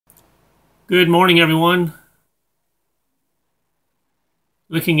Good morning, everyone.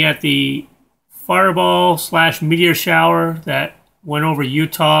 Looking at the fireball / meteor shower that went over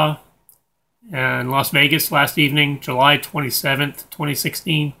Utah and Las Vegas last evening, July 27th,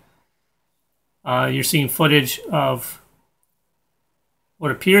 2016. You're seeing footage of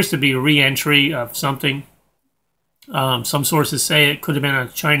what appears to be a re-entry of something. Some sources say it could have been a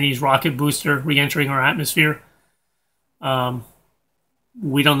Chinese rocket booster re-entering our atmosphere.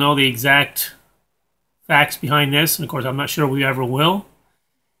 We don't know the exact facts behind this, and of course I'm not sure we ever will.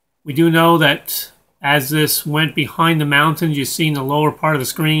 We do know that as this went behind the mountains, you see in the lower part of the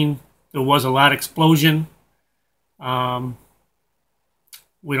screen, there was a loud explosion. We don't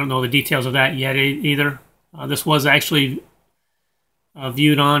know the details of that yet either. This was actually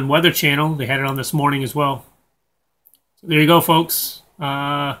viewed on Weather Channel. They had it on this morning as well. So there you go, folks.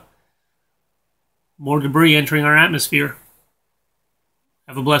 More debris entering our atmosphere.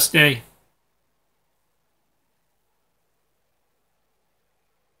 Have a blessed day.